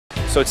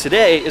So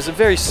today is a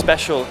very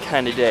special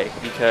kind of day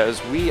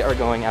because we are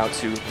going out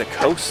to the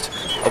coast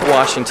of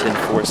Washington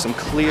for some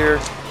clear,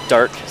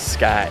 dark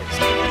skies.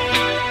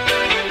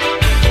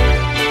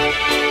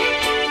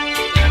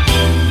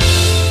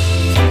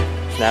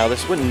 Now,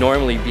 this wouldn't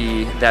normally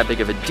be that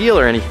big of a deal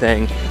or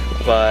anything,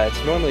 but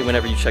normally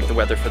whenever you check the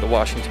weather for the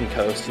Washington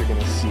coast, you're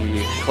gonna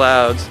see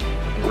clouds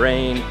and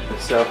rain.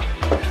 So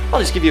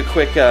I'll just give you a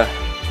quick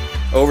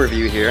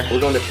overview here. We're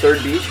going to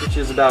 3rd Beach, which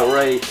is about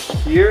right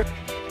here.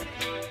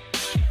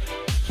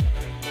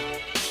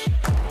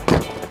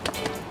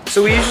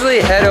 So we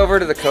usually head over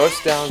to the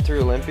coast down through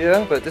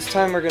Olympia, but this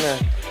time we're gonna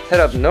head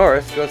up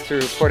north, go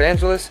through Port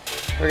Angeles.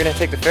 We're gonna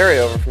take the ferry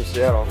over from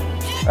Seattle.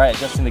 All right,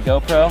 adjusting the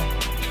GoPro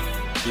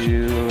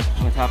to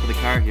on the top of the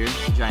car here.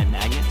 It's a giant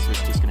magnet, so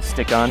it's just gonna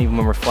stick on even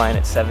when we're flying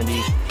at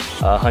 70,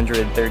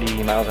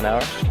 130 miles an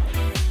hour.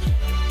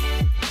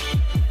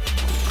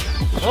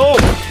 Oh!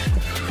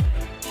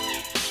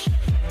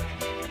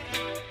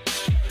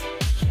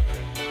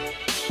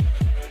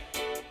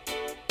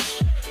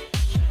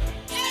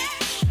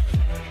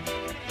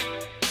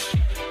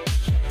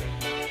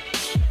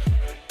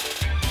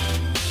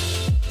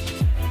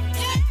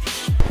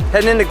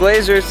 Heading into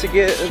Glazer's to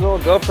get a little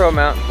GoPro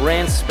mount.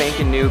 Brand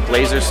spanking new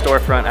Glazer's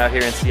storefront out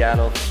here in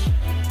Seattle.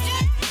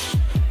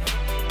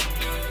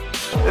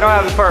 They don't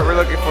have the part we're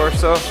looking for,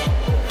 so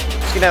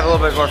just gonna have a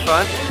little bit more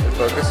fun.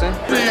 We're focusing.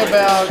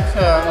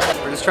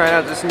 We're just trying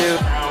out this new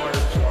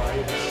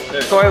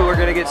toy we're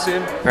gonna get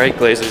soon. All right,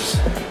 Glazers,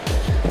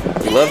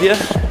 we love you,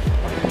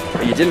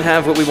 but you didn't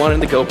have what we wanted in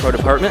the GoPro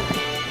department,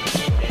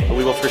 but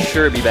we will for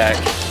sure be back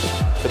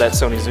for that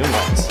Sony zoom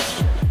lens.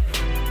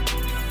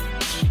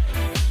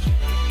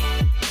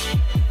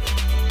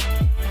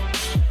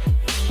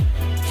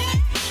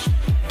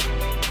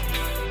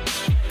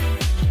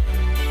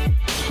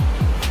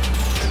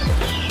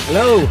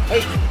 Hello.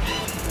 Hey.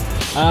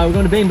 We're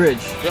going to Bainbridge.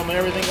 Filming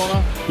everything going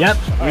on? Yep,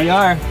 we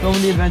are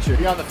filming the adventure.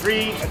 Be on the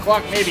 3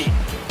 o'clock maybe.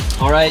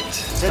 All right.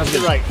 Head to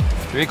the right.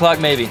 3 o'clock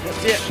maybe.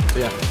 That's it.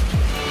 Yeah.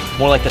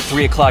 More like the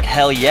 3 o'clock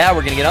hell yeah,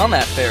 we're gonna get on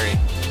that ferry.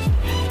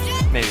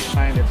 Maybe.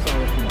 Find if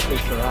someone can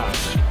fish her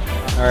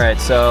out. All right,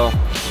 so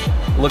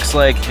looks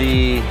like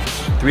the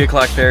 3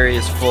 o'clock ferry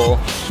is full,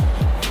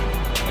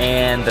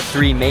 and the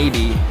 3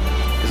 maybe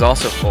is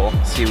also full.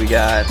 Let's see, we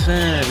got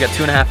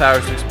 2.5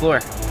 hours to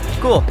explore.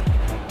 Cool.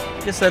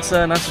 Guess that's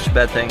not such a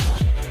bad thing.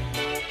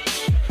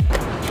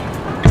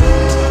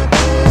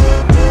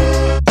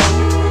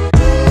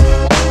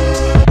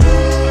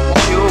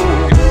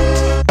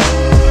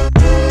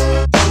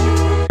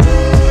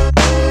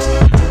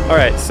 All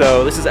right,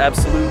 so this is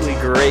absolutely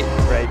great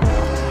right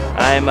now.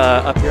 I'm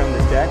up here on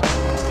the deck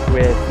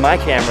with my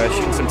camera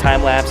shooting some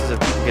time lapses of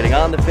people getting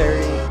on the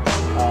ferry,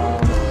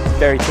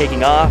 ferry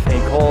taking off,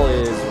 and Cole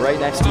is right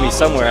next to me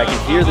somewhere. I can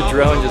hear the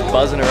drone just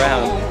buzzing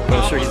around, but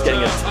I'm sure he's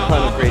getting a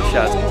ton of great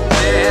shots.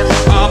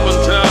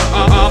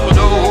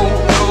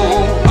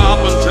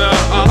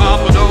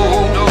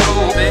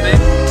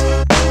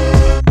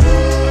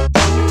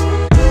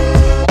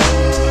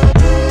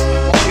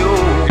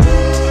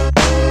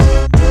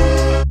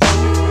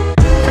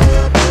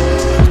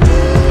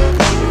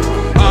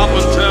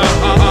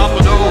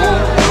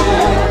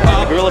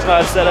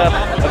 Set up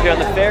here on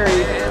the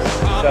ferry,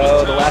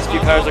 so the last few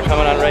cars are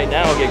coming on right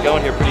now. We'll get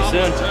going here pretty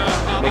soon,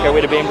 make our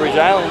way to Bainbridge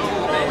Island,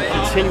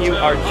 and continue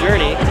our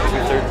journey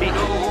to 3rd Beach.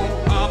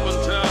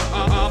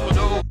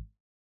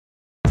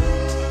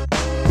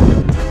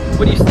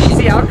 What do you see? You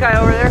see Alki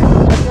over there?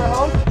 That's our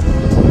home?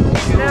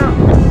 Easy now.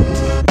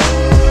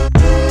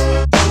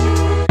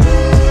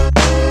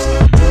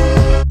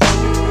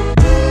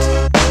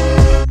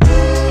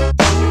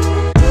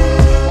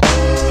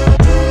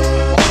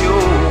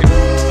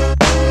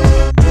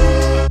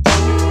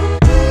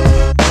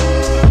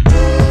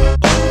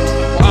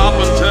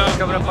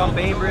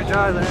 Bainbridge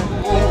Island.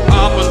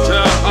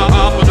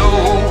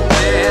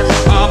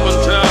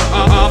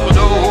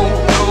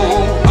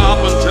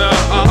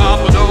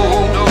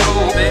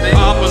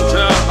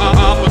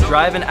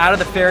 Driving out of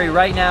the ferry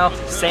right now,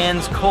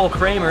 sans Cole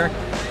Kramer.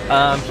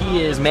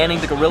 He is manning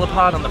the gorilla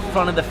pod on the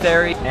front of the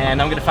ferry,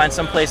 and I'm gonna find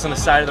some place on the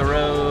side of the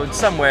road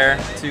somewhere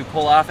to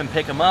pull off and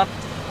pick him up.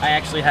 I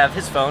actually have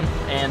his phone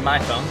and my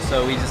phone,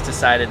 so we just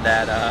decided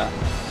that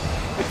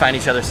we'd find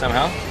each other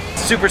somehow.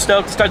 Super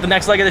stoked to start the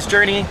next leg of this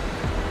journey.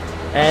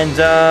 And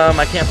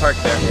I can't park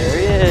there. There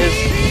he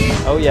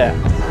is. Oh yeah,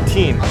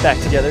 team back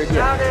together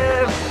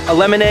again. A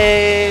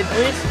lemonade,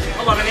 please.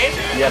 A lemonade?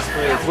 Yes,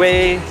 please.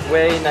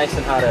 Way nice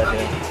and hot out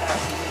here.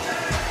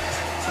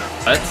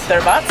 Butts? They're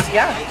butts?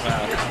 Yeah.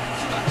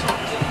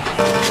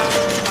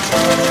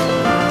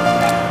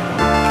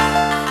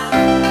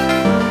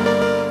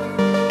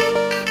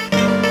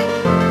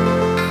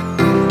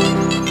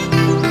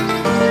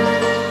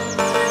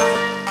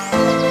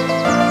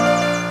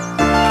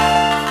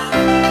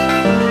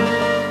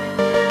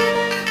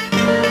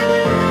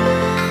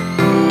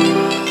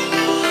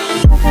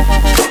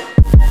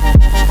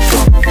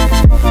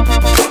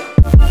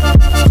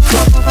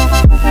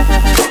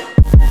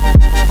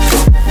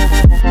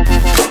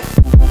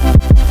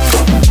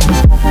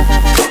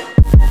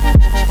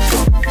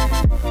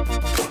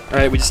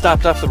 Alright, we just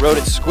stopped off the road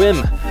at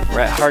Squim. We're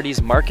at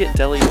Hardy's Market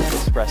Deli with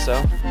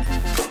Espresso.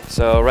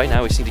 So right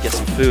now we just need to get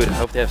some food. I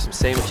hope they have some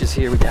sandwiches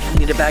here. We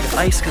definitely need a bag of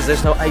ice because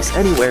there's no ice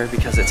anywhere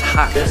because it's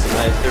hot. Nice.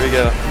 There we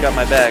go. Got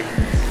my bag.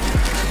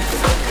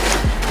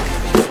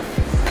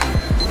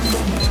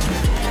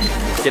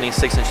 Getting a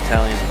 6-inch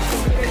Italian.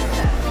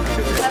 Have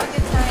a good time.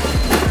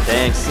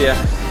 Thanks,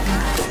 yeah.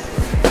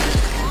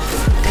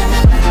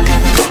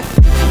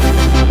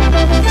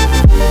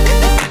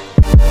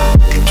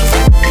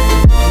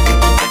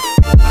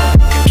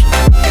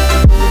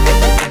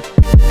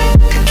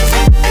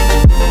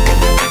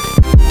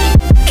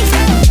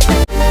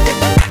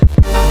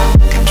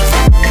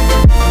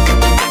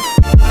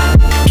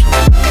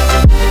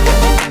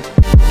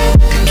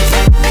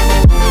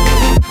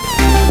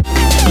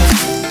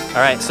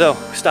 Alright, so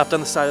we stopped on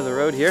the side of the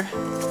road here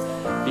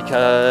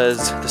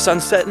because the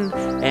sun's setting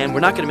and we're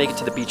not going to make it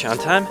to the beach on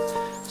time.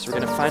 So we're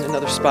going to find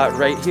another spot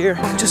right here.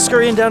 Just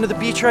scurrying down to the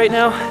beach right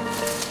now.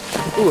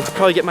 Ooh, I'll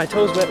probably get my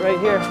toes wet right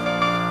here.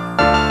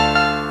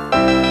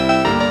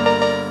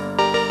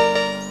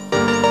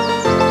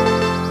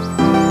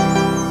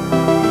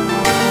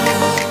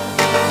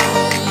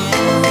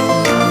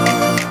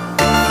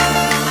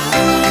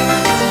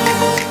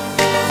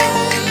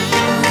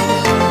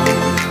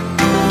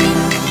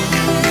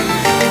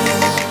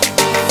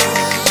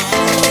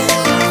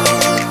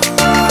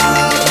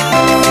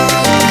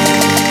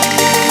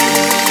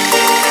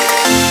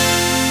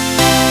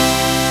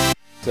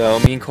 So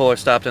me and Cole are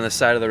stopped on the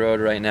side of the road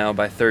right now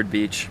by Third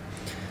Beach.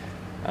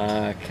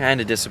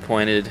 Kind of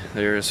disappointed.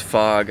 There's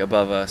fog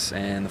above us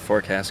and the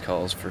forecast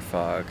calls for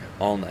fog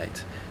all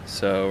night.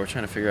 So we're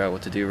trying to figure out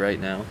what to do right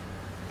now.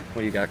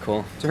 What do you got,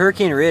 Cole? So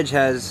Hurricane Ridge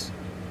has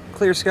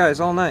clear skies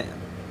all night.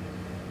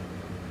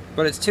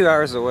 But it's 2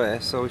 hours away,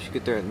 so we should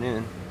get there at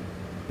noon.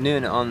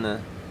 Noon on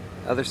the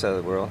other side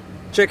of the world.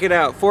 Check it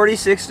out,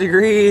 46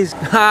 degrees.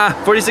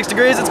 Ha! 46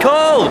 degrees, it's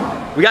cold!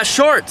 We got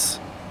shorts!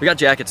 We got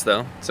jackets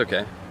though, it's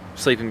okay.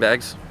 Sleeping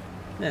bags.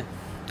 Yeah.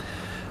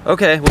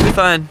 Okay, we'll be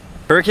fine.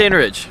 Hurricane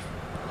Ridge.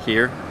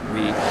 Here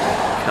we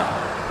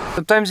come.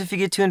 Sometimes if you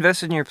get too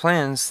invested in your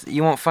plans,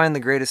 you won't find the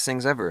greatest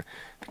things ever.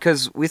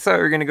 Because we thought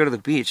we were going to go to the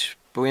beach,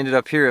 but we ended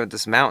up here at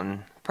this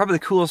mountain. Probably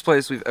the coolest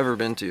place we've ever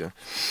been to.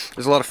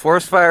 There's a lot of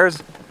forest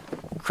fires,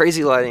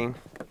 crazy lighting,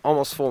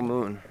 almost full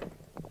moon.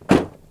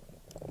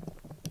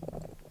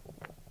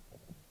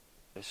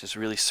 It's just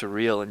really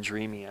surreal and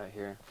dreamy out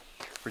here.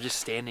 We're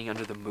just standing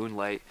under the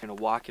moonlight. We're gonna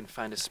walk and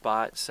find a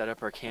spot, set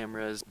up our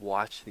cameras,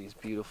 watch these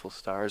beautiful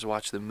stars,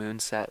 watch the moon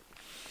set.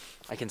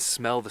 I can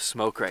smell the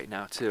smoke right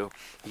now too.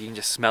 You can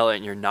just smell it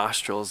in your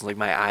nostrils. Like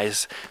my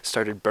eyes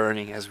started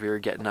burning as we were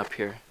getting up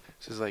here.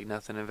 This is like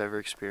nothing I've ever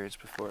experienced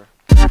before.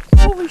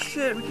 Holy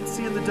shit, we can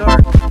see in the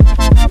dark.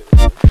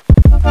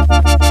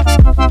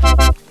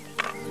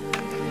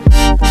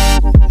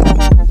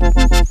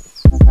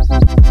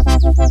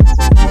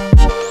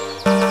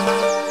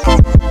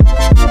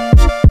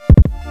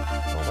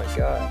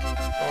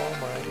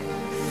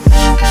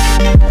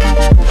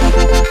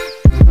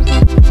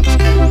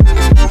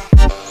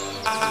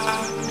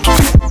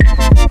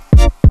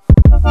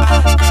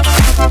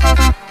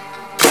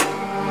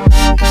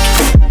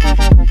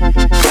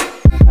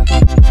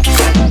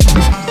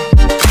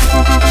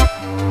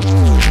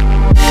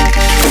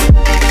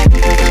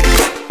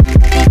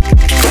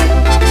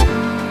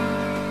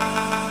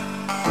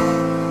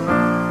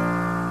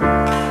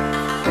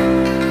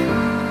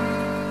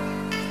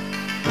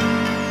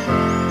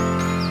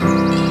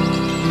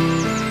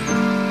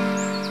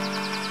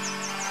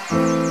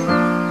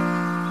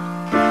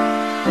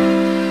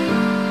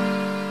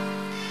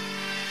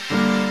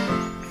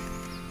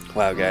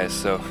 Wow guys,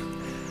 so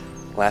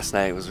last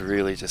night was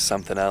really just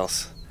something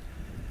else.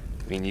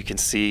 I mean, you can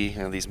see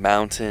these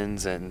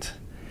mountains and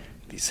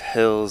these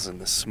hills and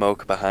the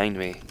smoke behind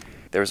me.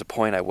 There was a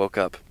point I woke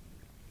up,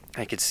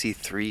 I could see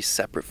 3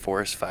 separate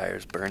forest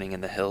fires burning in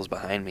the hills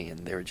behind me,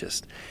 and there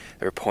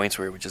were points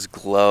where it would just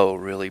glow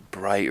really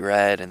bright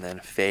red and then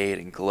fade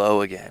and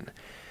glow again.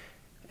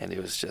 And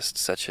it was just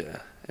such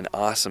an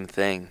awesome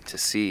thing to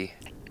see.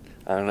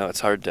 I don't know,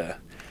 it's hard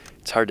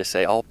to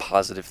say all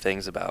positive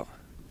things about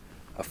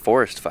a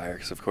forest fire,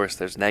 because of course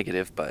there's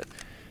negative, but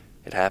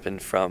it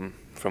happened from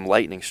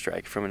lightning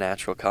strike, from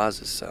natural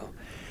causes, so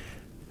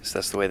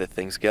that's the way that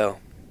things go.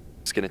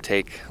 It's going to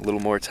take a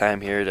little more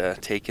time here to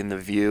take in the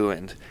view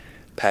and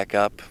pack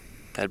up,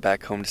 head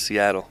back home to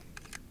Seattle.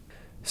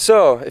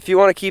 So, if you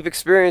want to keep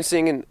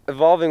experiencing and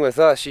evolving with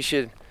us, you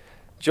should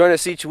join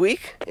us each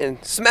week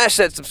and smash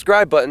that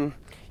subscribe button.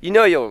 You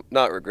know you'll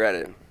not regret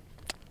it.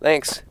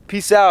 Thanks.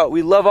 Peace out.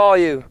 We love all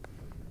you.